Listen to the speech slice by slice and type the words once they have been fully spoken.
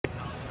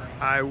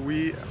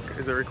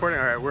Is it recording?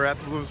 All right, we're at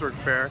the Bloomsburg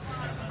Fair.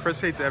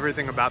 Chris hates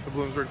everything about the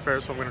Bloomsburg Fair,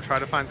 so I'm going to try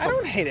to find I something.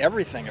 don't hate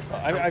everything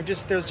about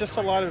it. There's just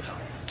a lot of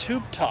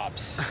tube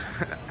tops.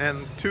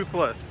 And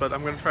toothless, but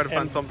I'm going to try to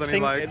find something he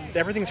likes.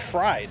 Everything's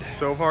fried.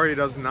 So far, he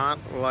does not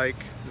like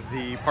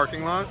the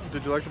parking lot.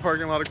 Did you like the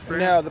parking lot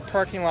experience? No, the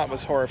parking lot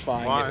was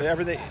horrifying. Why?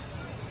 Everything.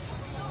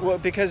 Well,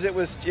 because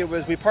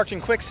we parked in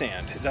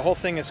quicksand. The whole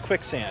thing is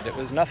quicksand. It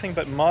was nothing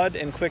but mud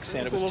and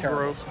quicksand. It was a little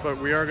terrible. gross, but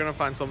we are going to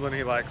find something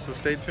he likes. So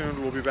stay tuned.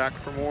 We'll be back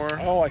for more.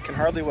 Oh, I can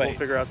hardly wait. We'll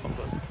figure out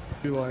something.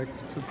 You like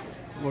to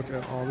look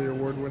at all the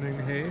award-winning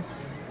hay?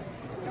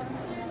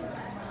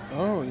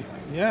 Oh,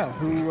 yeah.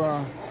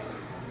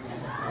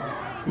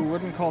 Who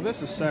wouldn't call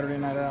this a Saturday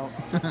night out?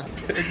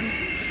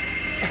 Pigs.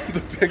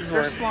 The pigs They're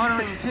were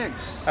slaughtering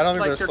pigs. I don't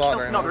think they're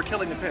slaughtering No, them. they're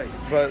killing the pig.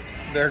 But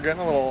they're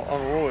getting a little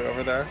unruly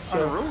over there.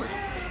 So Unruly?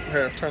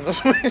 Here, turn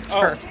this way.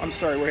 Oh, I'm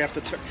sorry. We have to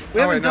turn.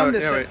 We Oh, haven't wait, done no,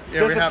 this. yeah, wait. Yeah,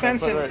 There's we a haven't,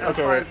 fence but in. wait,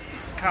 okay, wait.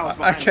 Cows I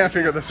behind can't you.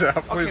 figure this out.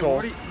 Please Okay,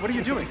 well, hold. what are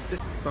you doing?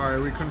 Sorry,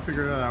 we couldn't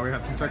figure it out. We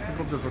had some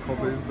technical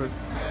difficulties, but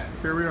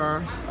here we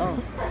are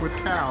with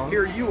cows.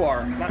 Here you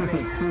are, not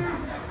me.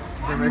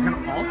 They're making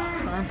all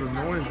kinds of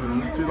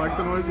noises. Do you like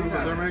the noises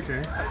that they're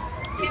making?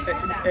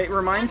 It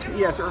reminds me.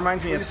 Yes, it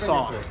reminds me of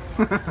Saw.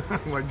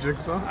 Like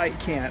Jigsaw? I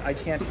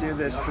can't do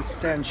this. The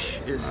stench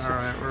is. All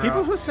right, we're people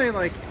out. who say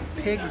like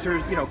pigs are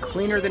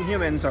cleaner than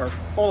humans are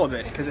full of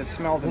it because it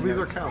smells. Well, these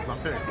are weird. cows,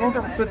 not pigs. Well,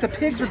 but the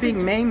pigs are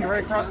being maimed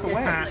right across the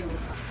way.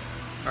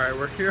 All right,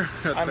 we're here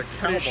at I'm the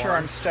cow pretty sure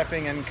barn, I'm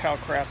stepping in cow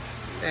crap.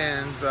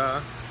 and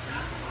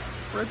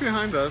right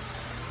behind us,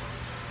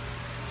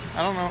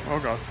 I don't know. Oh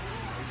God.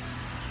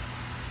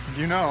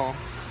 You know,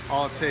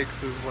 all it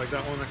takes is like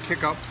that one to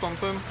kick up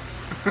something.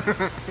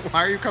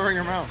 Why are you covering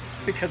your mouth?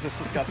 Because it's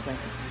disgusting.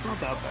 It's not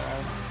that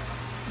bad.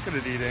 Look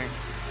at it eating.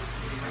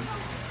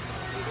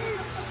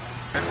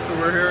 So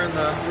we're here in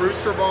the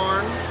rooster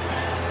barn,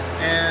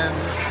 and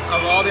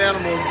of all the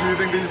animals, do you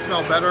think these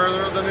smell better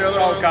than the other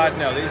ones? Oh God,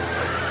 no!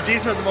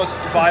 These are the most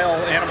vile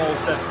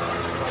animals that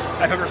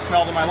I've ever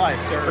smelled in my life.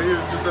 But you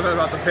just said that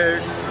about the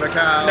pigs, the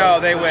cows. No,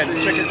 they the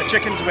win. sheep, The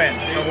chickens win.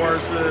 the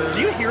horses.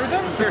 Do you hear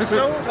them? They're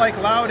so like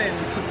loud and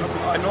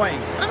annoying.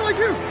 Kind of like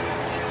you.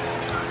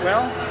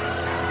 Well,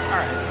 all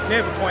right. You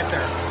have a point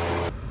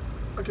there.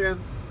 Again,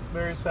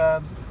 very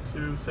sad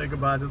to say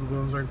goodbye to the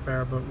Bloomsburg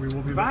Fair, but we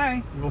will be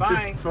Bye. We'll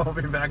Bye. We'll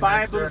be back Bye,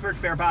 next year. Bloomsburg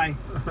Fair. Bye.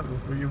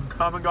 You've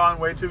come and gone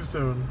way too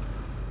soon.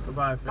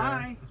 Goodbye, Fair.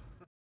 Bye.